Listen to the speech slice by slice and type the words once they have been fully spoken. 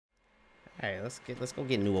Alright, let's go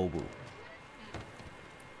get New Obu.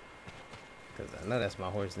 Cause I know that's my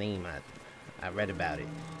horse name. I read about it.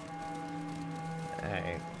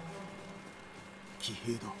 Alright.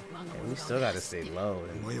 And we still gotta stay low.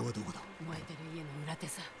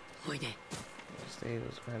 Stay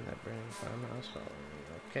was behind that brand farmhouse.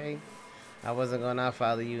 Okay. I wasn't gonna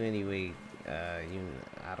follow you anyway. I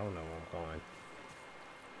don't know where I'm going.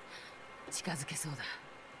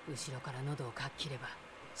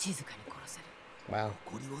 Wow.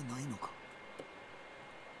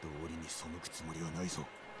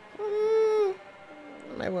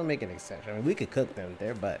 I might want to make an exception. I mean, we could cook them.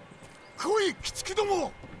 Their butt.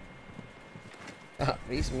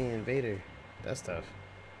 Face me, invader. That's tough.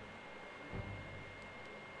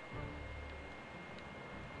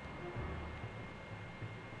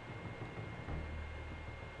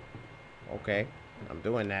 Okay, I'm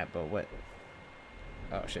doing that, but what?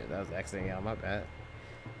 Oh shit, that was an accident, y'all. My bad.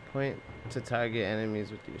 Point to target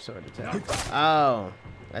enemies with your sword attack. Oh,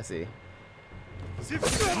 I see.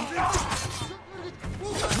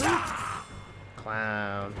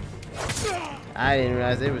 Clown. I didn't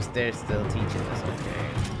realize they're still teaching us. Okay.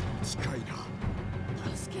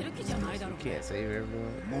 You can't save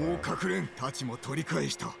everyone.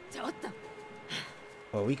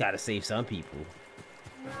 Well, we gotta save some people.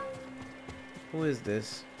 Who is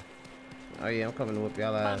this? Oh yeah, I'm coming to whip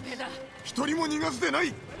y'all ass.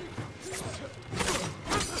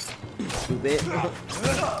 Stupid.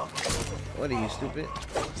 What are you, stupid?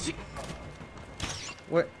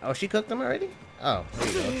 Where? Oh, she cooked them already? Oh,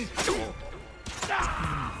 there you go.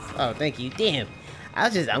 Oh, thank you. Damn.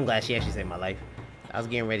 I'm glad she actually saved my life. I was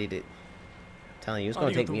getting ready to. Telling you, it's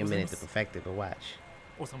gonna take me a minute to perfect it, but watch.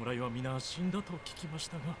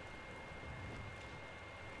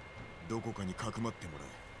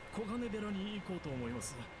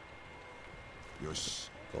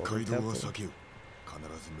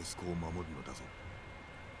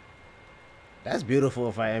 That's beautiful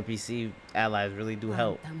if our NPC allies really do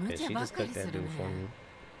help. Cause she just cooked that dude for me.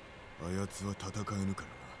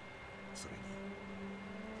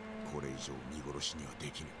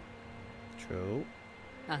 True.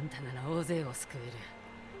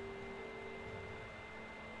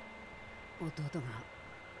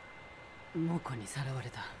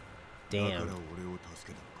 Damn.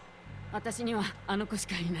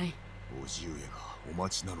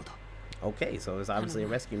 Okay, so it's obviously a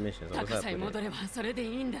rescue mission. So what's up with it?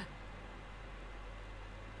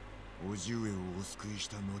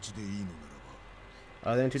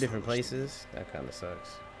 Oh, they're in two different places? That kind of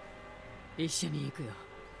sucks.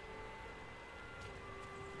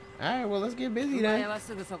 Alright, well, let's get busy then.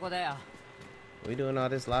 We doing all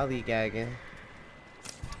this lollygagging.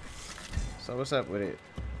 So what's up with it?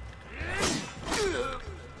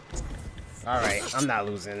 Alright, I'm not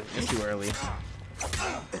losing. It's too early.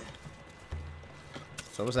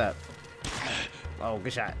 So what's up? Oh,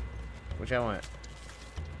 good shot. What y'all want?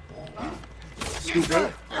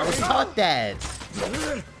 Stupid. I was taught that.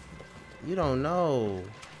 You don't know.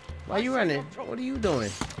 Why you running? What are you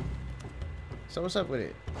doing? So what's up with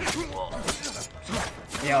it?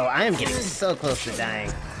 Yo, I am getting so close to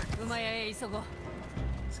dying.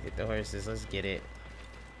 Let's get the horses. Let's get it.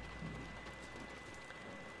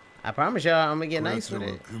 I promise y'all I'm gonna get nice with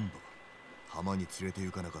it.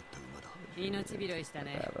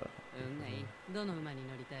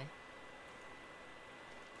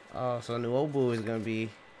 Oh, so New Obu is gonna be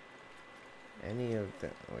any of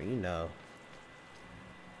them. Well, you know.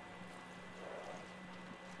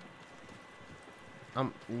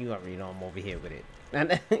 You already know I'm over here with it.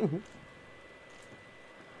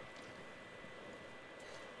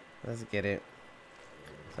 Let's get it.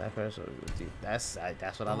 That's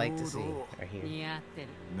what I like to see right here.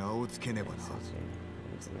 What's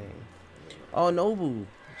his name? Oh, Nobu.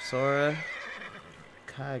 Sora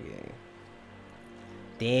Kage.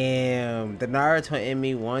 Damn, the Naruto in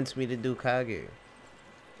me wants me to do Kage.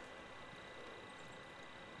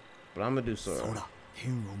 But I'm gonna do Sora.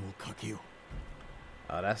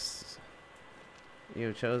 Oh, that's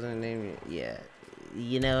your chosen name. Yeah,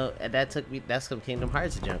 you know that's some Kingdom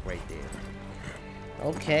Hearts junk right there.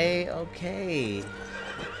 Okay, okay,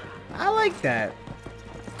 I like that.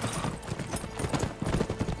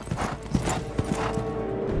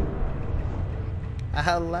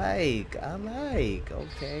 I like.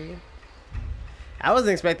 Okay. I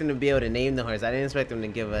wasn't expecting to be able to name the horse. I didn't expect them to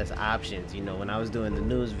give us options. You know, when I was doing the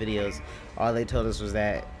news videos, all they told us was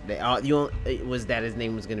that his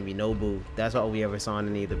name was gonna be Nobu. That's all we ever saw in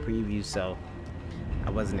any of the previews. So I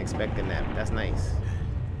wasn't expecting that. But that's nice.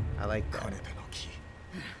 I like that.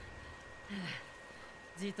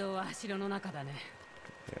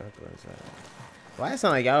 Yeah, I'll go inside. Why it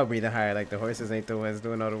sound like y'all breathing higher? Like the horses ain't the ones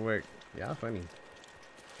doing all the work. Y'all funny.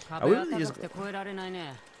 Are we really just...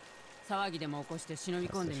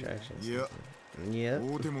 distractions. Yeah. Yeah.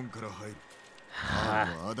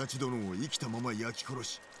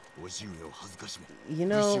 You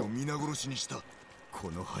know...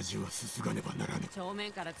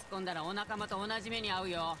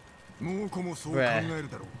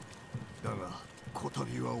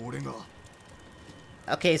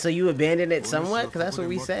 Okay, so you abandoned it somewhat? Because that's what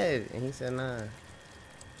we said. And he said, nah.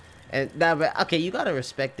 And nah, but okay, you gotta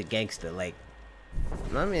respect the gangster. Like,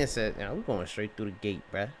 my man said, nah, we're going straight through the gate,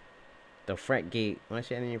 bruh. The front gate. Once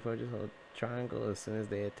your enemy approaches, hold triangle. As soon as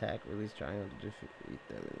they attack, release triangle to defeat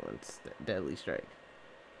them in one deadly strike.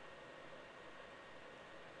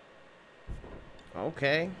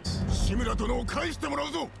 Okay.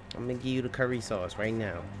 I'm gonna give you the curry sauce right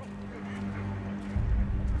now.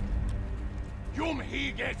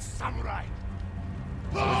 Samurai.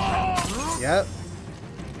 Yep.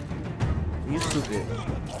 You stupid.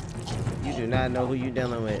 You do not know who you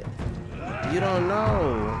dealing with. You don't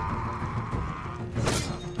know.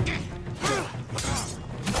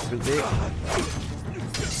 Stupid.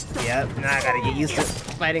 Yep. Now I gotta get used to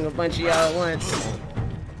fighting a bunch of y'all at once.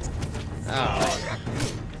 Oh.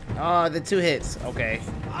 Oh, the 2 hits. Okay.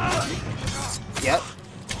 Yep.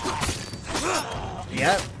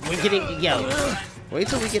 Yep. We're getting... Yo. Wait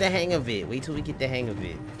till we get a hang of it. Wait till we get the hang of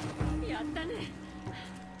it.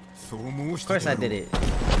 Of course I did it.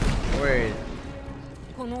 Word.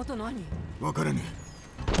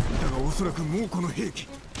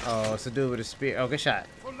 Oh, it's a dude with a spear. Oh, good shot.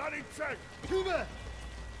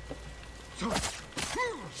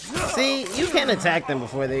 See, you can't attack them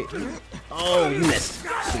before they... Oh, you missed.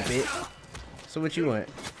 Stupid. So what you want?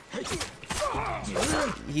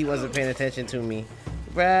 He wasn't paying attention to me.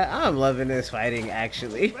 Bruh, I'm loving this fighting,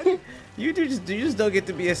 actually. you just don't get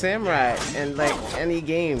to be a samurai in, like, any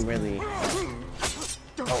game, really.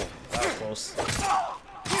 Oh, that was close.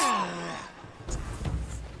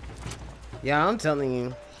 Yeah, I'm telling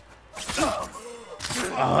you.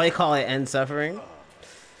 Oh, they call it end suffering?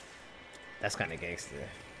 That's kind of gangster.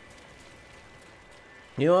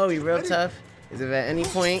 You know what would be real tough? Is if at any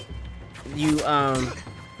point you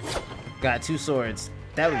got 2 swords.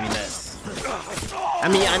 That would be nuts. I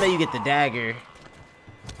mean, I know you get the dagger,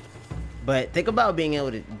 but think about being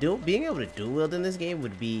able to dual wield in this game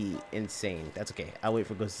would be insane. That's okay. I'll wait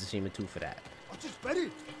for Ghost of Tsushima 2 for that.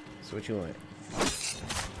 So what you want?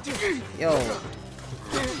 Yo.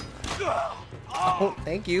 Oh,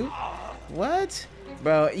 thank you. What?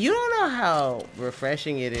 Bro, you don't know how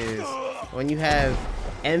refreshing it is when you have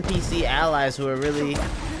NPC allies who are really,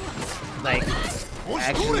 like,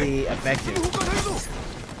 actually effective.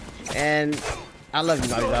 And I love you,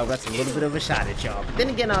 Naughty Dog. That's a little bit of a shot at y'all. But then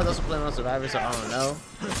again, I was also playing on Survivor, so I don't know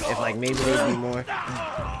if, like, maybe they'd be more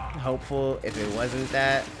hopeful if it wasn't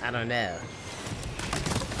that. I don't know.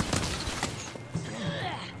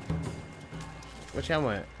 What y'all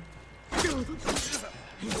want?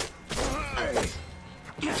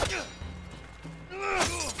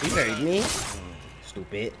 You buried me?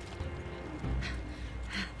 Stupid.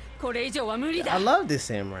 I love this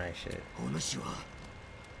samurai shit.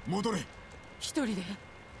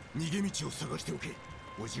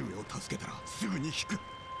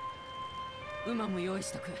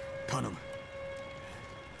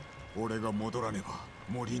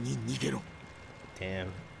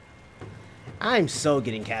 Damn. I'm so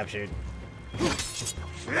getting captured.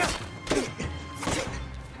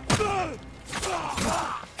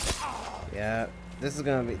 Yeah, this is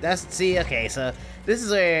gonna be, see, okay, so this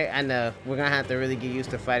is where I know we're gonna have to really get used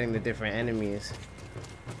to fighting the different enemies.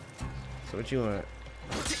 So what you want?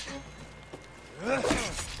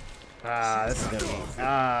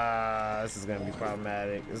 This is gonna be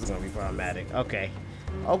problematic. This is gonna be problematic. Okay.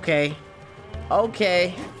 Okay.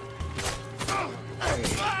 Okay.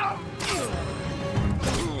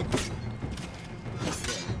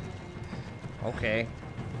 Okay.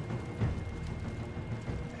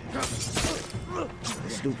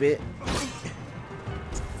 Stupid.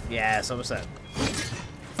 Yeah, so what's up?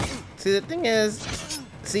 See, the thing is,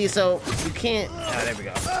 so you can't, oh, there we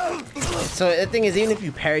go. So the thing is, even if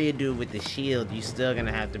you parry a dude with the shield, you're still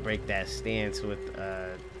gonna have to break that stance with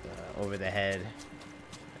over the head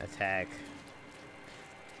attack.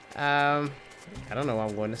 I don't know why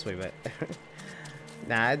I'm going this way, but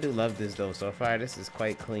nah, I do love this though. So far, this is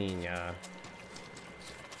quite clean, y'all.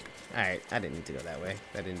 Alright, I didn't need to go that way.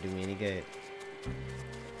 That didn't do me any good.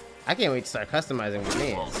 I can't wait to start customizing with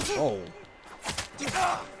mans. Oh.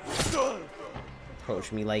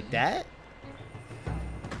 Approach me like that?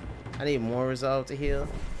 I need more resolve to heal.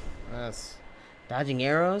 That's dodging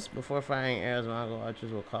arrows before firing arrows. Mongol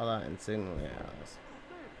archers will call out and signal their allies.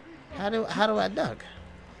 How do I duck?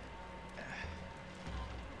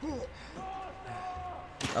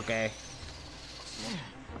 Okay.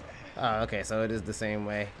 Oh, okay. So it is the same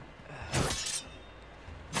way.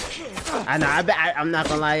 I know. I'm not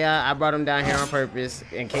gonna lie, y'all. I brought him down here on purpose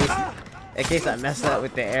in case I messed up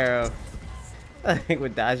with the arrow. I think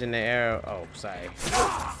with dodging the arrow. Oh, sorry.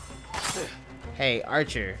 Hey,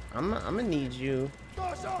 Archer, I'm gonna need you.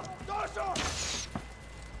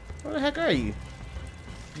 Where the heck are you?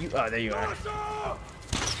 Oh, there you are.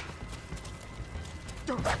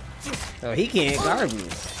 Oh, he can't guard me.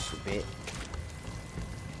 Stupid.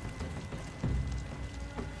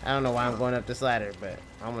 I don't know why I'm going up this ladder, but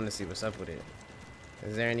I want to see what's up with it.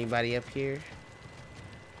 Is there anybody up here?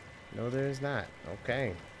 No, there is not.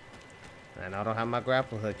 Okay. And I don't have my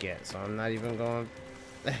grapple hook yet, so I'm not even going.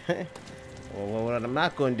 Well, what I'm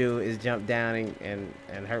not going to do is jump down and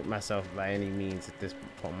hurt myself by any means at this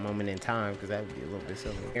moment in time, because that would be a little bit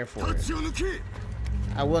silly. Here for it.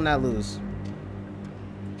 I will not lose.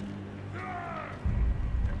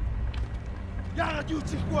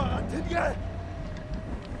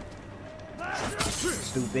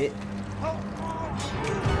 Stupid.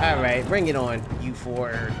 Alright, bring it on, U4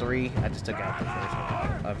 or 3. I just took out the first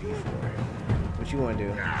one of U4. What you want to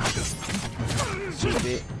do?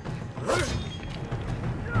 Stupid.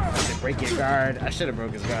 I should break your guard. I should have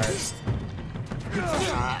broke his guard.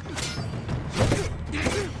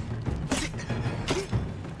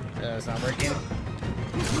 It's not working.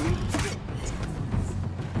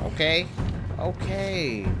 Okay.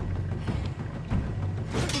 Okay.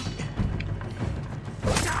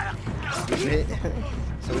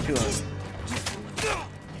 So what you want?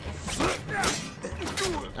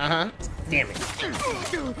 Uh-huh. Damn it.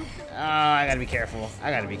 Oh, I gotta be careful. I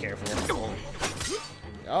gotta be careful.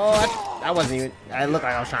 Oh, I wasn't even... I looked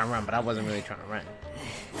like I was trying to run, but I wasn't really trying to run.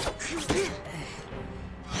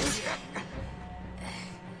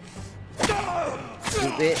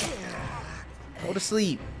 Stupid. Go to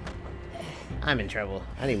sleep. I'm in trouble.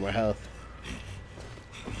 I need more health.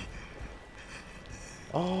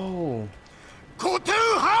 Oh.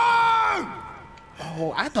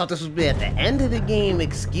 Oh, I thought this would be at the end of the game.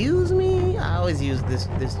 Excuse me? I always use this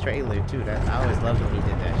trailer too. I always loved when he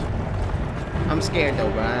did that shit. I'm scared though,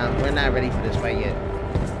 bro. We're not ready for this fight yet.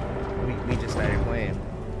 We just started playing.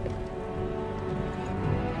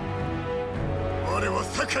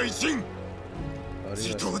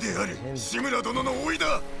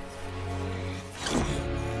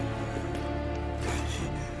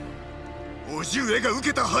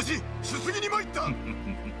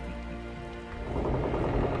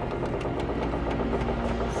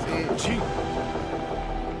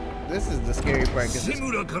 This is the scary part.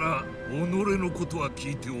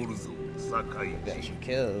 That you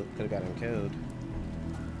killed. Could have got him killed.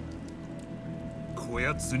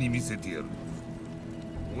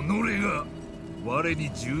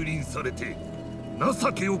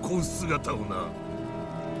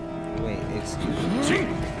 Wait, excuse me?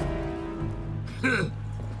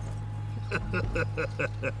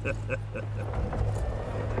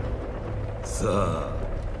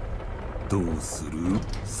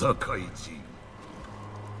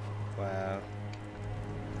 Wow.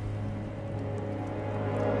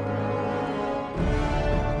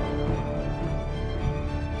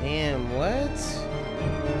 Damn, what?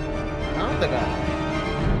 I don't think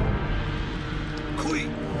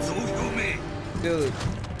Dude.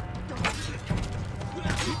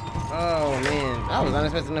 Oh man, I was not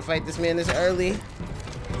expecting to fight this man this early.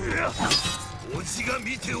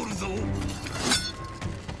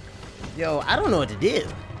 Yo, I don't know what to do.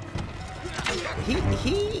 I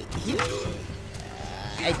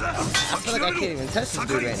feel like I can't even touch this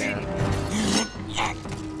dude right now.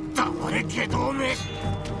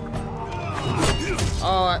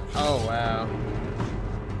 Oh wow.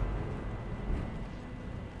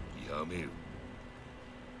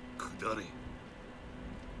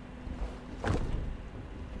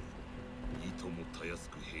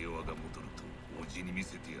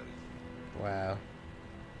 Wow.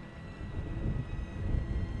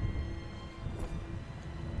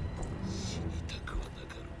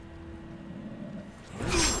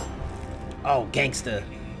 Oh, gangster.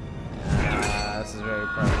 This is very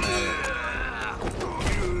problematic.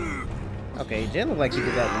 Okay, Jen looked like she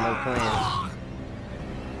did that with no plan.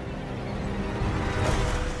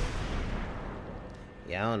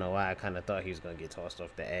 Yeah, I don't know why I kind of thought he was going to get tossed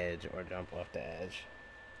off the edge or jump off the edge.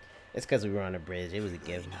 It's because we were on a bridge. It was a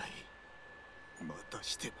given.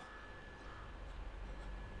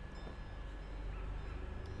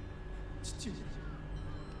 Oh,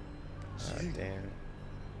 damn.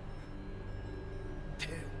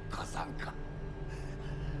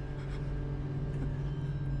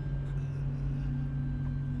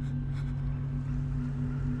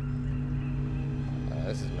 Oh,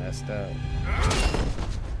 this is messed up.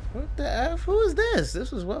 What the F? Who is this?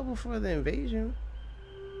 This was well before the invasion.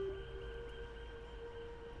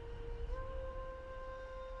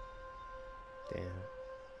 Damn.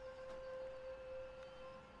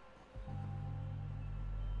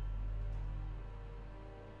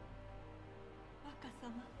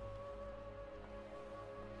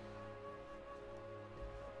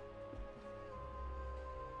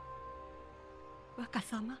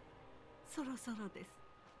 Wakasama, そろそろです。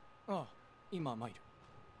ああ、今参る。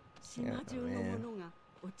島中の者が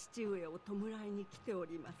お父上を弔いに来てお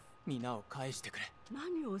ります。皆を返してくれ。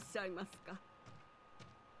何をおっしゃいますか。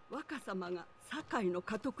若様が堺の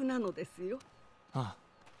家督なのですよ。ああ。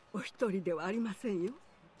お一人ではありませんよ。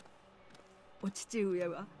お父上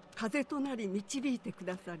は風となり導いてく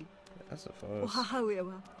ださり、お母上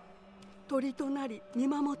は鳥となり見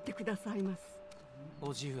守ってくださいます。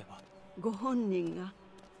おじ上はご本人が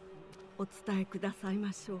お伝えください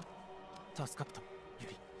ましょう。助かった、ゆ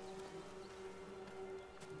り。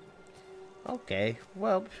Okay,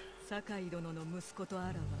 well. 堺殿の息子とあ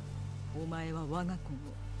らば、お前は我が子も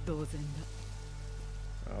同然だ。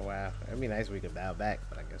Oh wow, it'd be nice if we could bow back,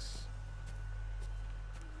 but I guess.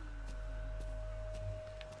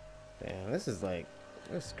 Damn, this is like,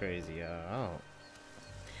 this is crazy, y'all.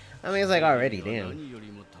 I mean, it's like already, damn.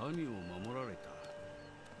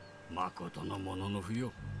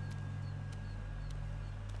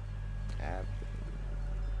 I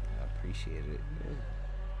appreciate it.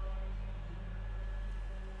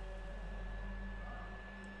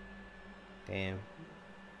 Damn.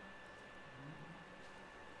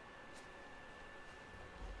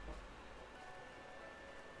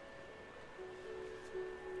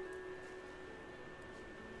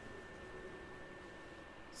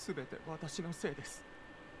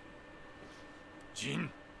 Jin,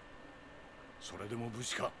 それでも武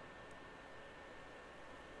士か。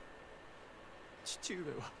父上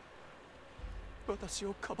は私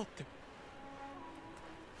をかばって。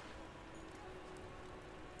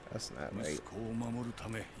That's not right. 息子を守るた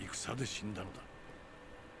め戦で死んだのだ。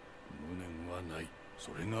無念はない。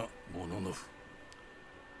それがモノノフ。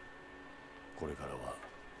これからは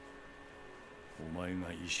お前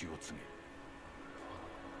が意志を継げ。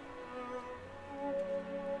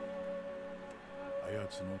あや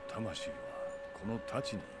つの魂はこの太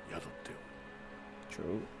刀に宿っておる。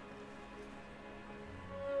True.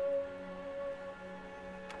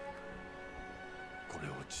 これ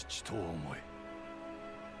を父と思え。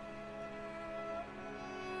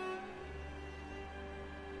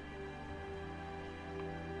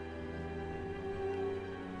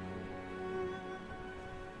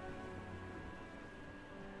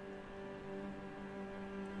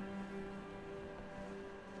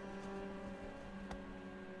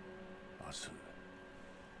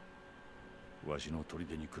わしの砦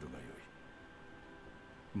に来るがよ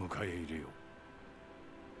い。迎え入れよう。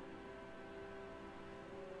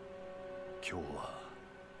今日は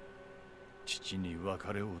父に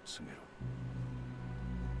別れを告げろ。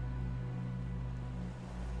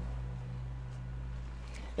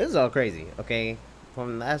This is all crazy, okay?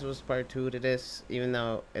 From Last of Us Part 2 to this, even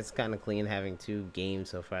though it's kind of clean having 2 games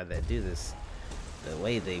so far that do this, the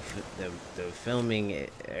way the filming,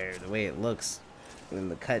 or the way it looks, and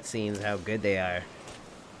the cutscenes, how good they are.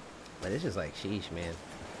 But it's just like, sheesh, man.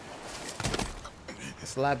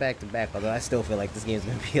 It's a lot back to back, although I still feel like this game's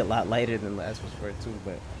gonna be a lot lighter than Last of Us Part 2,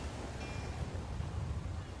 but...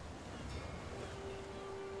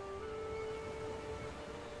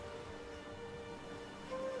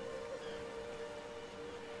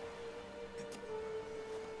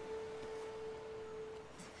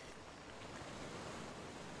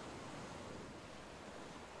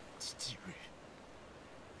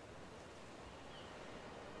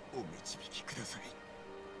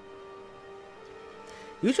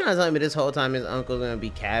 You trying to tell me this whole time his uncle's gonna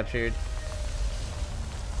be captured?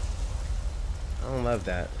 I don't love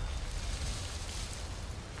that.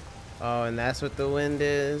 Oh, and that's what the wind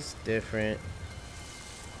is? Different.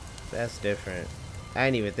 That's different. I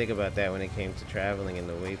didn't even think about that when it came to traveling in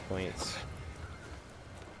the waypoints.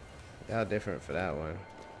 How different for that one.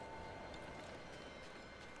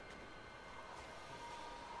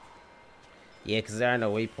 Yeah, because there are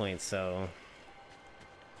no waypoints, so...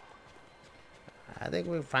 I think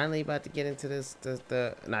we're finally about to get into this,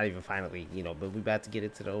 not even finally, you know, but we're about to get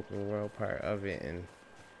into the open world part of it, and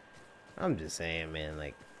I'm just saying, man,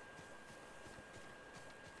 like,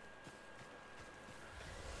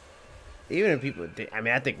 even if people did, I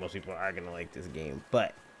mean, I think most people are gonna like this game,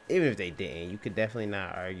 but even if they didn't, you could definitely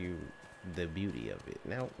not argue the beauty of it.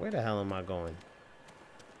 Now, where the hell am I going?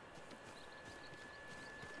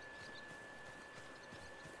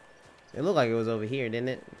 It looked like it was over here, didn't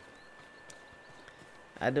it?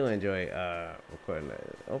 I do enjoy recording.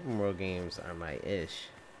 Open world games are my ish.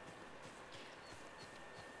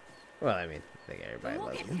 Well, I mean, I think everybody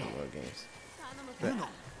loves open world games. But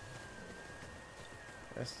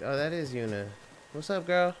oh, that is Yuna. What's up,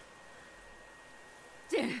 girl?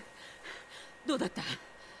 どうだった？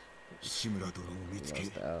志村殿を見つけ、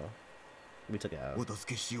 We took it out. お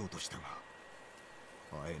助けしようとしたが、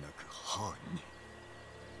あえなくハーンに。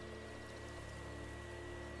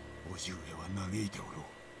叔父上は嘆いておろう。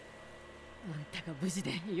あんたが無事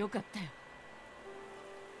でよかったよ。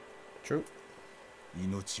True.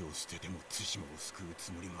 命を捨てても対馬を救う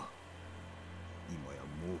つもりが、今や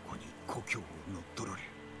猛虎に故郷を乗っ取られ、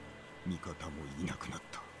味方もいなくなっ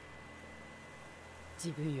た。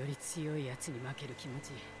自分より強いやつに負ける気持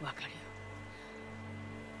ちわかるよ。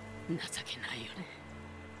情けないよね。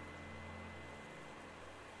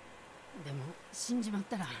でも死んじまっ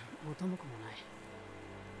たら元も子もない。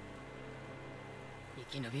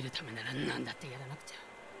生き延びるためなら何だってやらなくちゃ。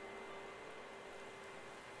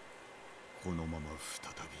このまま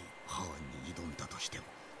再びハーンに挑んだとしても、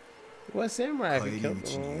 What samurai 帰 could り kill 討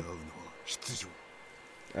ちに遭う them? のは必要。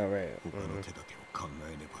 Alright. 他の手立てを考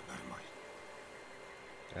えねばなるまい。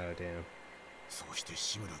 Oh, damn. そうして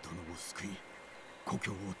志村殿を救い、故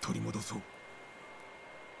郷を取り戻そう。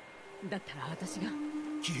だったら私が。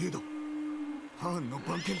騎兵だ。ハーンの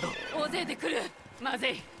番犬だ。大勢で来る。まず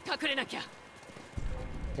い。隠れなきゃ。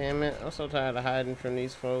 Damn it. I'm so tired of hiding from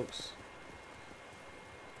these folks.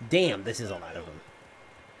 Damn, this is a lot of them.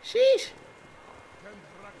 Sheesh.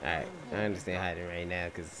 Alright, I understand hiding right now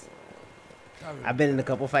because I've been in a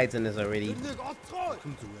couple fights in this already. And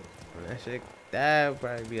that shit, that would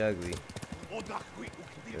probably be ugly.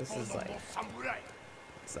 This is like,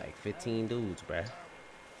 it's like 15 dudes, bruh.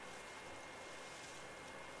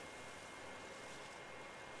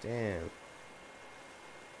 Damn.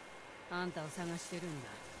 あんたを探してるんだ。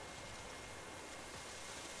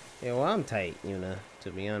 Yeah, well, I'm tight, Yuna,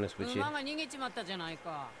 to be honest with you. 馬が逃げちまったじゃない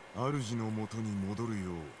か。主の元に戻るよ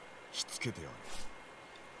うしつけてあ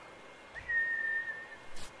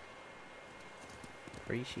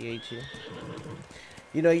る。 Appreciate you.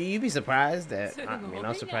 You know, you'd be surprised that, I mean,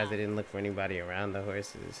 I'm surprised they didn't look for anybody around the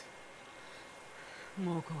horses.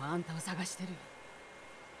 もう子はあんたを探してる。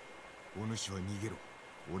お主は逃げろ。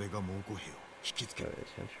俺が猛虎兵を引きつける。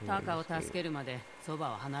タカを助けるまでそ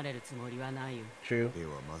ばを離れるつもりはないよ。 True. で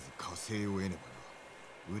はまず加勢を得ねば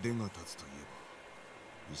な。腕が立つといえ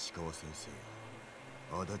ば石川先生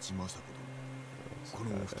や足立正子殿、こ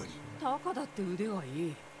のお二人。タカだって腕はい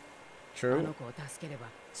い。 True. あの子を助ければ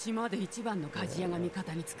島で一番の鍛冶屋が味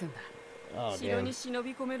方につくんだ。 Oh, 城 damn. に忍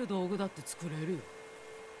び込める道具だって作れるよ。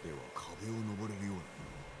では壁を登れるように。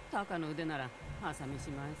タカの腕なら朝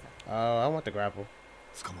飯前さ。 Oh, I want the grapple.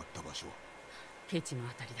 捕まった場所はケチのあ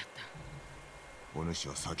たりだった。お主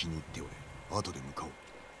は先に行っておれ。後で向かおう。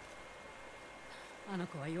あの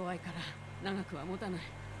子は弱いから長くは持たない。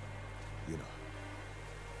ユナ。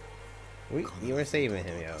 You were saving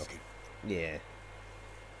him, yo. Yeah.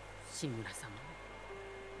 志村様。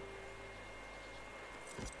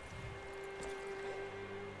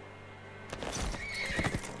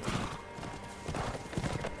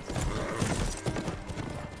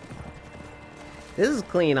 This is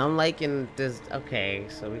clean. I'm liking this. Okay,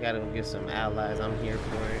 so we gotta get some allies. I'm here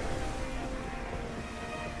for it.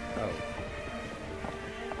 Oh.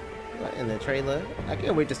 What in the trailer? I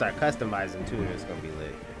can't wait to start customizing too. It's gonna be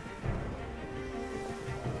lit.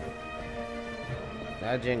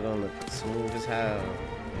 That gen gonna look smooth as hell.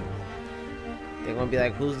 They're gonna be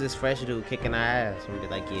like, who's this fresh dude kicking our ass? I'm gonna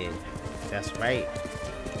be like, yeah, that's right.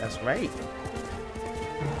 That's right.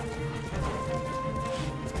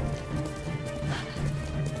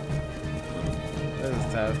 This is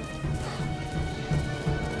tough.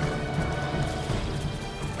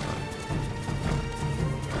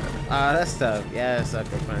 Ah, that's tough. Yeah,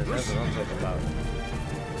 sucker punch. That's what I'm talking about.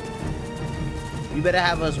 You better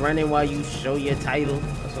have us running while you show your title.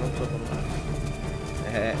 That's what I'm talking about.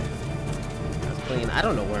 That's clean. I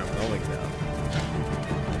don't know where I'm going though.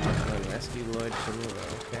 Rescue Lord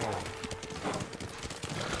Shimura. Okay.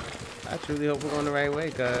 I truly hope we're going the right way,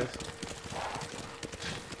 guys.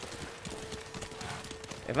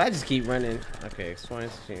 If I just keep running, okay, explore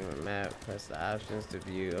the map, press the options to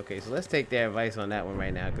view. Okay, so let's take their advice on that one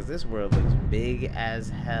right now, because this world looks big as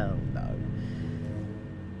hell, dog.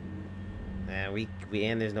 And we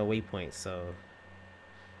and there's no waypoints, so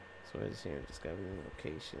Swords here, discovering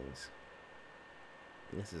locations.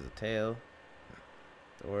 This is a tale.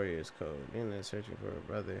 The Warrior's Code. Then they're searching for a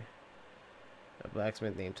brother. A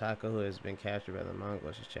blacksmith named Taka who has been captured by the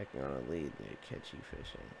Mongols is checking on a lead near Kechi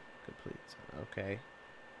fishing. Complete. Okay.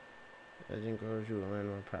 Legend grows, you will learn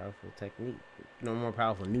more powerful technique. No more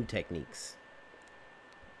powerful new techniques.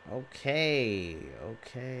 Okay.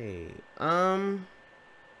 Okay.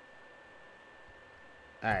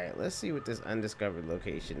 Alright, let's see what this undiscovered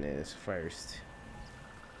location is first.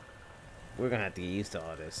 We're gonna have to get used to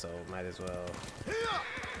all this, so might as well.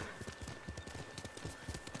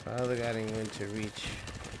 Follow the guiding wind to reach.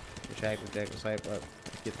 Retract the deck, swipe up,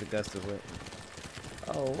 get the gust of wind.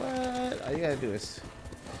 Oh, what? All you gotta do is.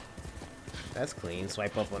 That's clean.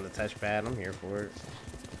 Swipe up on the touchpad. I'm here for it.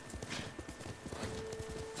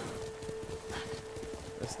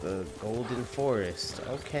 That's the Golden Forest.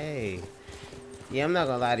 Okay. Yeah, I'm not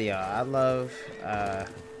gonna lie to y'all. I love,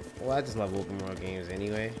 well, I just love open world games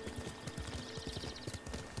anyway.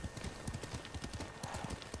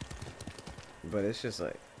 But it's just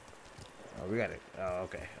like, oh, we gotta, oh,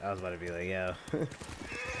 okay. I was about to be like, yo.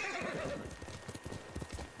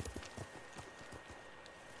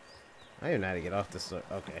 I don't even know how to get off the sword.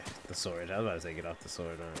 Okay, the sword. I was about to say get off the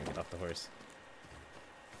sword, get off the horse.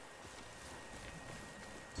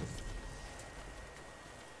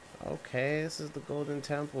 Okay, this is the Golden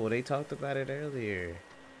Temple. They talked about it earlier.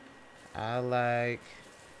 I like...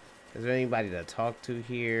 Is there anybody to talk to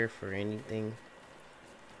here for anything?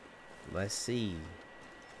 Let's see.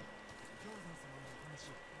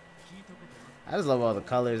 I just love all the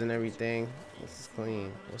colors and everything. This is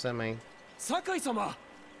clean. What's that, man? Sakai-sama!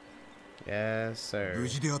 Yes, sir. 無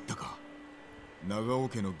事であったか。長尾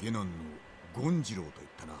家の下男の権次郎と言っ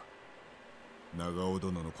たな。長尾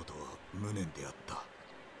殿のことは無念であった。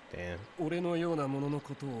Damn. 俺のようなものの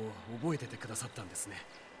ことを覚えててくださったんですね。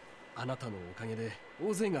あなたのおかげで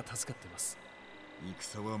大勢が助かってます。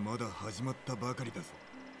戦はまだ始まったばかりだぞ。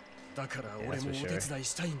だから俺もお手伝い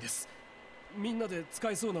したいんです。みんなで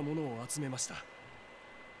使えそうなものを集めました。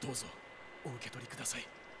どうぞお受け取りください。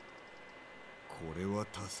これは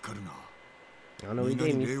助かるな。みんな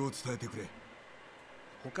に礼を伝えてくれ。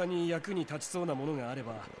他に役に立ちそうなものがあれ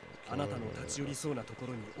ば、あなたの立ち寄りそうなとこ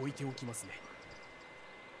ろに置いておきますね。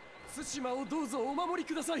対馬をどうぞお守り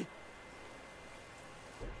ください。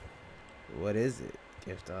What is it?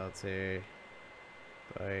 Gift altar.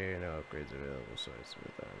 Fire, no upgrades available. Source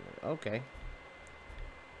with armor. Okay.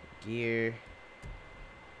 Gear.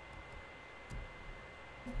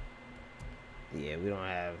 Yeah, we don't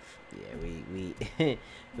have. Yeah, we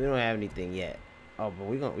we don't have anything yet. Oh, but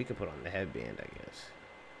we can put on the headband, I guess.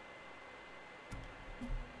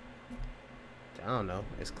 I don't know.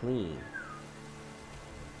 It's clean.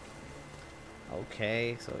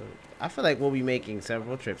 Okay, so I feel like we'll be making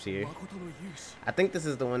several trips here. I think this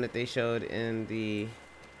is the one that they showed in the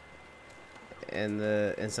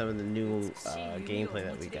in some of the new gameplay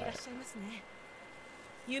that we got.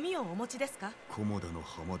 弓をお持ちですか？菰田の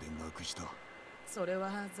浜でなくした。それは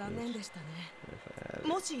残念でしたね。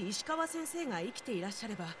もし石川先生が生きていらっしゃ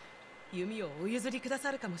れば、弓をお譲りくだ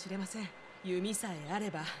さるかもしれません。弓さえあれ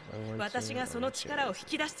ば、私がその力を引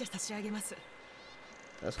き出して差し上げます。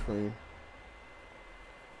That's clean.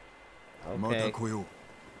 Okay.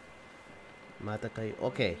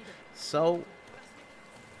 Okay, so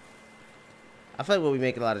I feel like we'll be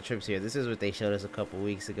making a lot of trips here. This is what they showed us a couple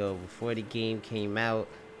weeks ago before the game came out.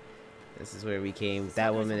 This is where we came.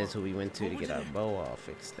 That woman is who we went to get our bow all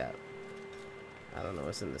fixed up. I don't know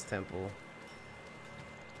what's in this temple.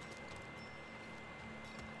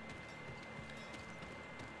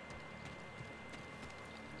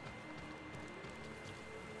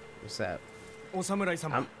 What's up? お侍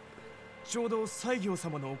様。ちょうど西行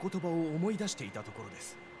様のお言葉を思い出していたところで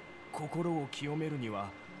す。心を清めるに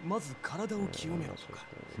はまず体を清めろとか。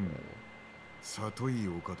里い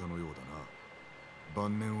お方のようだな。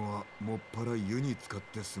晩年はもっぱら湯に浸かっ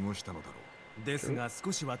て過ごしたのだろう。ですが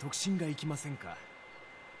少しは特進がいきませんか。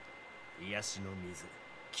癒しの水、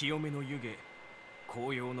清めの湯気、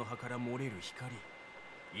紅葉の葉から漏れる光。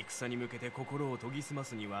戦に向けて心を研ぎ澄ま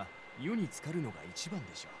すには湯に浸かるのが一番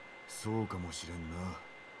でしょう。そうかもしれんな。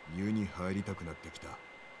湯に入りたくなってきた。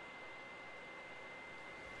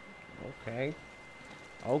Okay.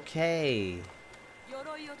 Okay.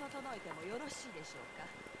 鎧を整えてもよろしいでしょうか。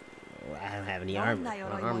I don't have any armor. My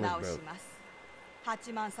armor broke.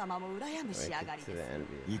 八幡様も羨む仕上がりです。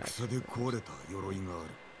戦で壊れた鎧がある。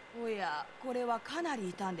おや、これはかな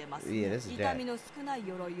り傷んでますね。痛みの少ない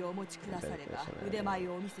鎧をお持ちくだされば腕前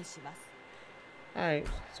をお見せします。Alright,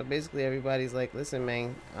 so basically everybody's like, listen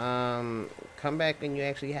man, come back and you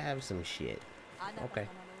actually have some shit. Okay.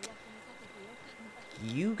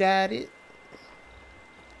 You got it.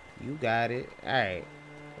 You got it. Alright.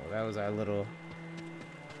 Well, that was our little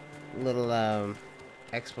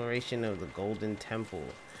exploration of the Golden Temple.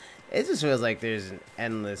 It just feels like there's an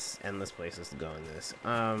endless places to go in this.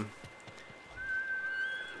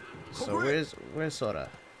 So where's Sora?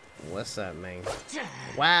 What's up, man?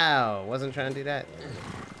 Wow, wasn't trying to do that.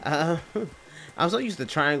 I'm so used to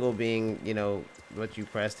triangle being, you know, what you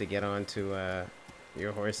press to get onto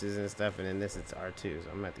your horses and stuff, and in this it's R2, so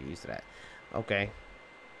I'm gonna have to get used to that. Okay.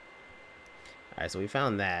 Alright, so we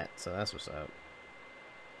found that, so that's what's up.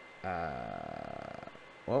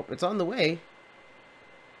 Well, it's on the way.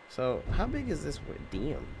 So how big is this word?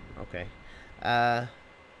 Damn. Okay.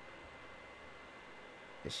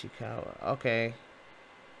 Ishikawa. Okay.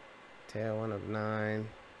 Tail 1 of 9.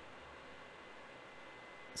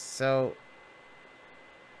 So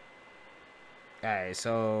alright,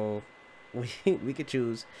 so we could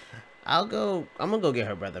choose. I'm gonna go get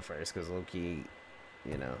her brother first, because low-key,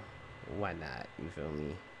 you know, why not? You feel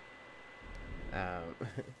me?